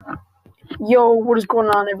Yo, what is going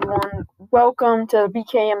on, everyone? Welcome to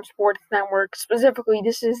BKM Sports Network. Specifically,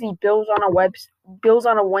 this is the Bills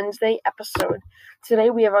on a Wednesday episode. Today,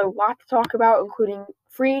 we have a lot to talk about, including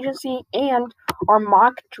free agency and our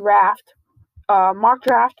mock draft. Mock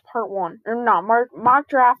draft part one, or not mock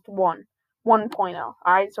draft 1.0. All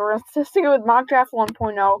right, so we're gonna stick with mock draft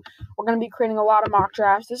 1.0. We're gonna be creating a lot of mock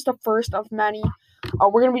drafts. This is the first of many.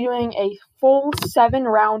 We're gonna be doing a full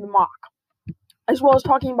 7-round mock, as well as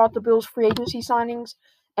talking about the Bills' free agency signings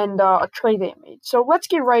and a trade they made. So let's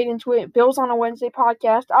get right into it. Bills on a Wednesday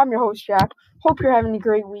podcast. I'm your host, Jack. Hope you're having a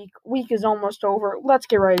great week. Week is almost over. Let's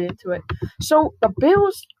get right into it. So the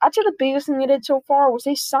Bills, I'd say the biggest thing they did so far was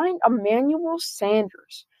they signed Emmanuel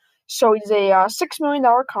Sanders. So he's a $6 million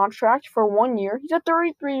contract for 1 year. He's a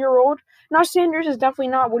 33-year-old. Now, Sanders is definitely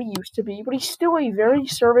not what he used to be, but he's still a very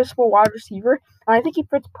serviceable wide receiver, and I think he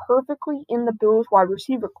fits perfectly in the Bills' wide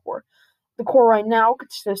receiver core. The core right now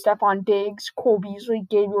consists of Stephon Diggs, Cole Beasley,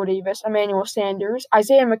 Gabriel Davis, Emmanuel Sanders,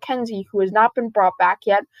 Isaiah McKenzie, who has not been brought back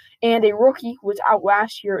yet, and a rookie who was out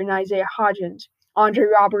last year in Isaiah Hodgins. Andre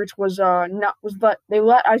Roberts was they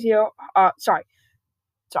let Isaiah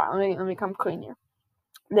let me come clean here.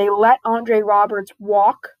 They let Andre Roberts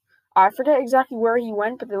walk. I forget exactly where he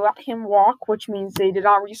went, but they let him walk, which means they did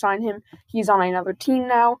not re-sign him. He's on another team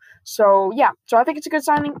now. So, yeah. So, I think it's a good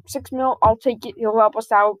signing. $6 million, I'll take it. He'll help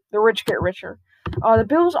us out. The rich get richer. The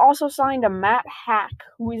Bills also signed a Matt Hack,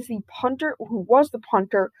 who was the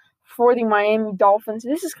punter for the Miami Dolphins.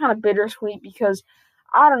 This is kind of bittersweet because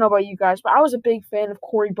I don't know about you guys, but I was a big fan of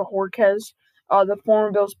Corey Bojorquez, the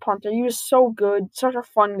former Bills punter. He was so good, such a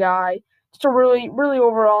fun guy. Just a really, really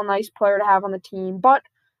overall nice player to have on the team. But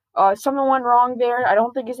something went wrong there. I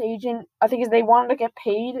don't think his agent. I think they wanted to get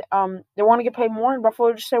paid. They want to get paid more, and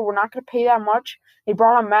Buffalo just said we're not going to pay that much. They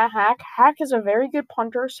brought on Matt Hack. Hack is a very good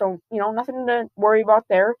punter, so nothing to worry about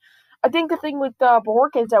there. I think the thing with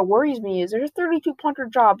Bojorquez that worries me is there's 32 punter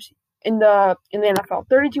jobs in the NFL.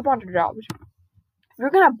 32 punter jobs. If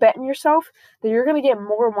you're gonna bet on yourself that you're gonna get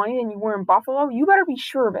more money than you were in Buffalo, you better be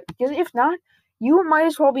sure of it, because if not, you might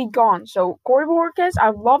as well be gone. So Corey Bojorquez, I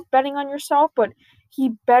love betting on yourself, but he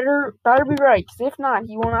better be right, because if not,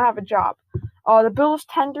 he will not have a job. The Bills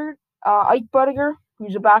tendered Ike Buttiger,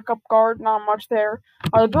 who's a backup guard, not much there.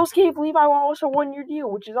 The Bills gave Levi Wallace a 1-year deal,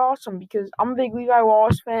 which is awesome because I'm a big Levi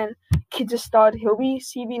Wallace fan. Kid's a stud. He'll be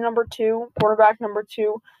CB number 2, quarterback number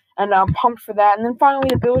 2, and I'm pumped for that. And then finally,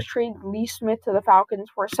 the Bills traded Lee Smith to the Falcons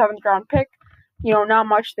for a 7th-round pick. Not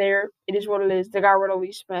much there. It is what it is. They got rid of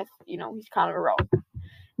Lee Smith. He's kind of irrelevant.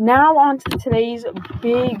 Now on to today's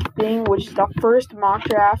big thing, which is the first mock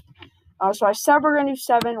draft. So I said we're going to do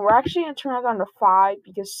 7. We're actually going to turn it down to 5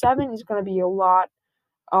 because 7 is going to be a lot.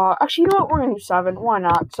 Actually, you know what? We're going to do 7. Why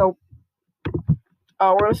not? So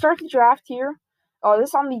we're going to start the draft here. This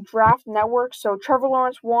is on the Draft Network. So Trevor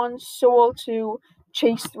Lawrence 1, Sewell 2,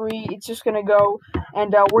 Chase 3. It's just going to go.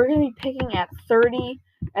 And we're going to be picking at 30.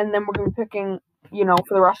 And then we're going to be picking,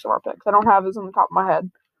 for the rest of our picks. I don't have this on the top of my head.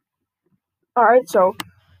 All right, so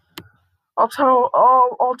I'll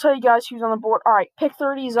tell you guys who's on the board. All right, pick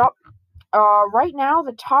 30 is up. Right now,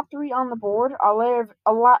 the top 3 on the board are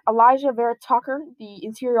Elijah Vera Tucker, the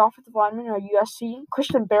interior offensive lineman at USC,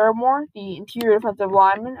 Christian Barmore, the interior defensive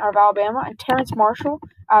lineman out of Alabama, and Terrence Marshall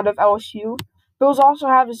out of LSU. Bills also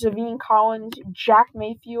have Zavine Collins, Jack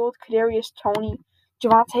Mayfield, Kadarius Toney,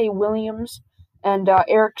 Javonte Williams, and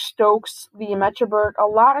Eric Stokes, the Metro. A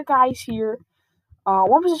lot of guys here.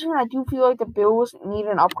 One position I do feel like the Bills need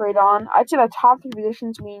an upgrade on. I'd say the top 3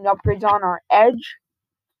 positions we need upgrades on are edge,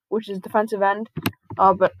 which is defensive end,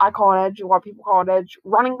 but I call it edge. A lot of people call it edge.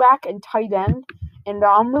 Running back and tight end. And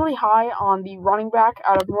I'm really high on the running back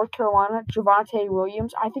out of North Carolina, Javonte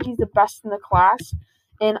Williams. I think he's the best in the class.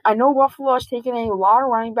 And I know Buffalo has taken a lot of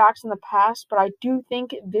running backs in the past, but I do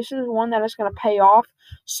think this is one that is going to pay off.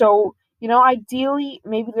 So, ideally,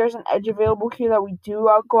 maybe there's an edge available here that we do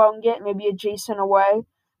go out and get, maybe a Jason away.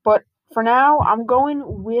 But for now, I'm going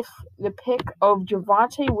with the pick of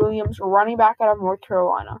Javonte Williams, running back out of North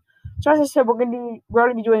Carolina. So as I said, we're going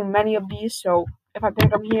to be doing many of these. So if I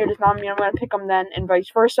pick them here, does not mean I'm going to pick them then, and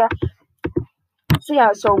vice versa. So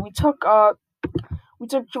yeah, so we took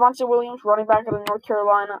Javonte Williams, running back out of North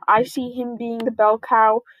Carolina. I see him being the bell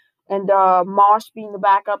cow, and Moss being the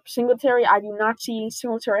backup. Singletary, I do not see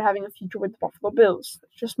Singletary having a future with the Buffalo Bills.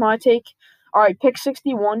 That's just my take. All right, pick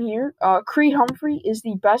 61 here. Creed Humphrey is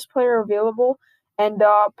the best player available, and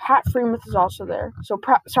Pat Freiermuth is also there. So,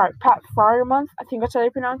 Pat Freiermuth, I think that's how they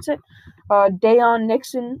pronounce it. Dayon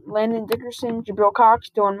Nixon, Landon Dickerson, Jabril Cox,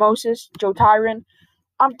 Dylan Moses, Joe Tyron.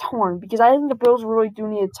 I'm torn because I think the Bills really do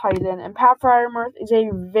need a tight end, and Pat Freiermuth is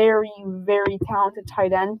a very, very talented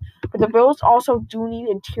tight end. But the Bills also do need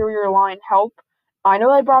interior line help. I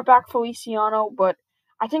know they brought back Feliciano, but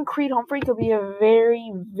I think Creed Humphrey could be a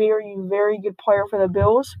very, very, very good player for the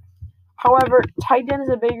Bills. However, tight end is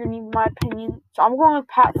a bigger need in my opinion, so I'm going with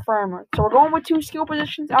Pat Freiermuth. So we're going with 2 skill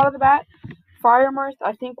positions out of the bat. Freiermuth,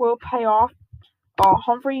 I think, will pay off.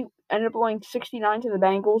 Humphrey ended up going 69 to the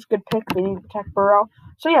Bengals. Good pick. They need to protect Burrow.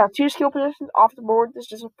 So yeah, 2 skill positions off the board. This is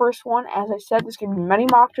just the first one. As I said, there's going to be many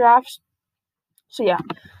mock drafts. So yeah.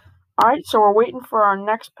 Alright, so we're waiting for our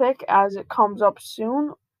next pick as it comes up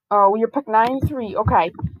soon. We are pick 93.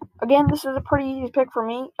 Okay. Again, this is a pretty easy pick for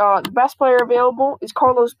me. The best player available is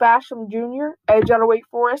Carlos Basham Jr., edge out of Wake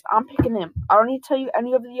Forest. I'm picking him. I don't need to tell you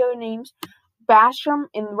any of the other names. Basham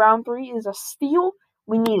in round 3 is a steal.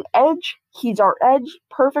 We need edge. He's our edge.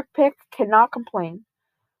 Perfect pick. Cannot complain.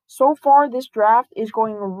 So far, this draft is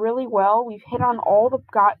going really well. We've hit on all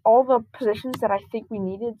the positions that I think we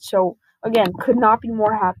needed. So again, could not be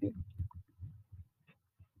more happy.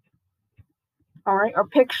 All right, our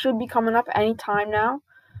picks should be coming up any time now.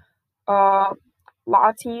 A lot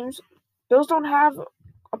of teams. Bills don't have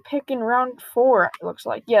a pick in round 4, it looks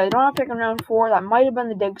like. Yeah, they don't have a pick in round 4. That might have been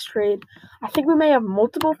the Diggs trade. I think we may have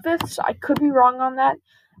multiple fifths. I could be wrong on that.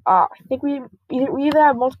 I think we either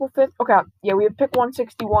have multiple fifths. Okay, yeah, we have pick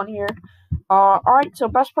 161 here. All right, so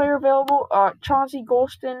best player available: Chauncey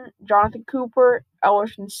Golston, Jonathan Cooper,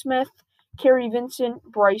 Ellison Smith, Kerry Vincent,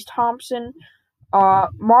 Bryce Thompson,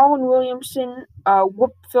 Marlon Williamson,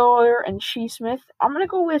 Whoop Filler, and Shee Smith. I'm going to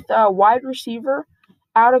go with wide receiver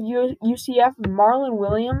out of UCF, Marlon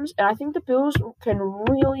Williams, and I think the Bills can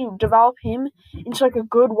really develop him into like a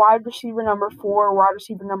good wide receiver number 4, wide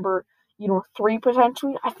receiver number 3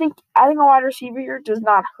 potentially. I think adding a wide receiver here does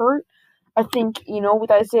not hurt. I think,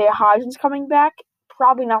 with Isaiah Hodgins coming back,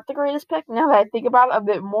 probably not the greatest pick now that I think about it a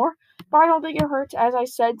bit more. But I don't think it hurts, as I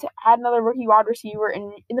said, to add another rookie wide receiver.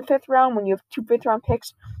 And in the 5th round, when you have 2 5th-round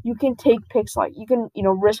picks, you can take picks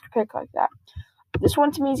risk a pick like that. This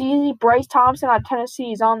one to me is easy. Bryce Thompson out of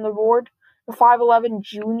Tennessee is on the board. The 5'11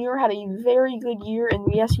 junior had a very good year in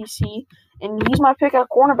the SEC, and he's my pick at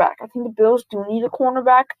cornerback. I think the Bills do need a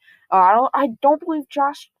cornerback. I don't believe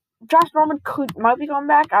Josh Norman might be coming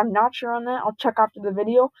back. I'm not sure on that. I'll check after the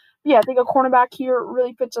video. But yeah, I think a cornerback here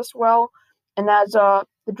really fits us well. And as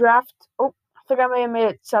the draft, I think I may have made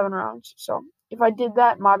it 7 rounds. So if I did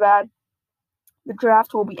that, my bad. The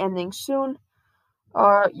draft will be ending soon.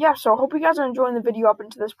 Yeah, so I hope you guys are enjoying the video up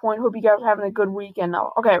until this point. Hope you guys are having a good weekend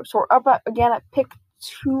now. Okay, so we're up again at pick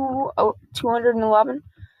 211.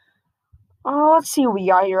 Let's see what we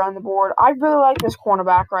got here on the board. I really like this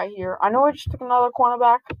cornerback right here. I know I just took another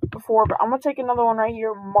cornerback before, but I'm going to take another one right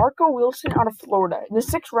here. Marco Wilson out of Florida. In the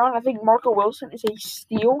 6th round, I think Marco Wilson is a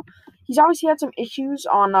steal. He's obviously had some issues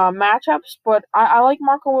on matchups, but I like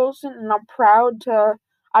Marco Wilson, and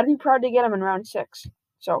I'd be proud to get him in round 6.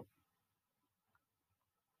 So,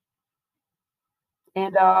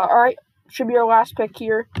 and all right, should be our last pick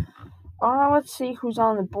here. Let's see who's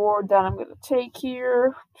on the board that I'm going to take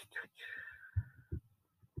here.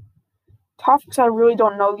 Tough because I really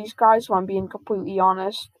don't know these guys, so I'm being completely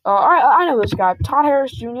honest. Alright, I know this guy. Todd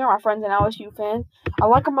Harris Jr., my friend's an LSU fan. I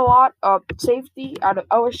like him a lot. Safety out of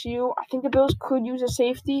LSU. I think the Bills could use a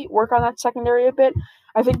safety, work on that secondary a bit.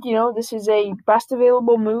 I think, this is a best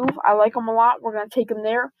available move. I like him a lot. We're going to take him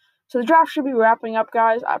there. So the draft should be wrapping up,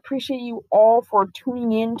 guys. I appreciate you all for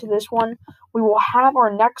tuning in to this one. We will have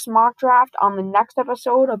our next mock draft on the next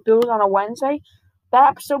episode of Bills on a Wednesday. That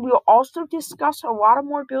episode, we will also discuss a lot of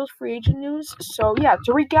more Bills free agent news. So, yeah,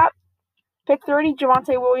 to recap, pick 30,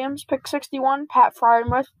 Javonte Williams. Pick 61, Pat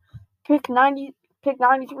Freiermuth. Pick 93,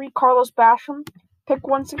 Carlos Basham. Pick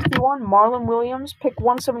 161, Marlon Williams. Pick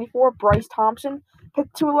 174, Bryce Thompson. Pick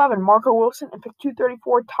 211, Marco Wilson. And pick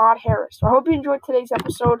 234, Todd Harris. So I hope you enjoyed today's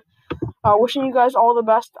episode. Wishing you guys all the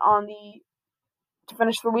best to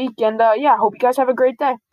finish the week. And, yeah, hope you guys have a great day.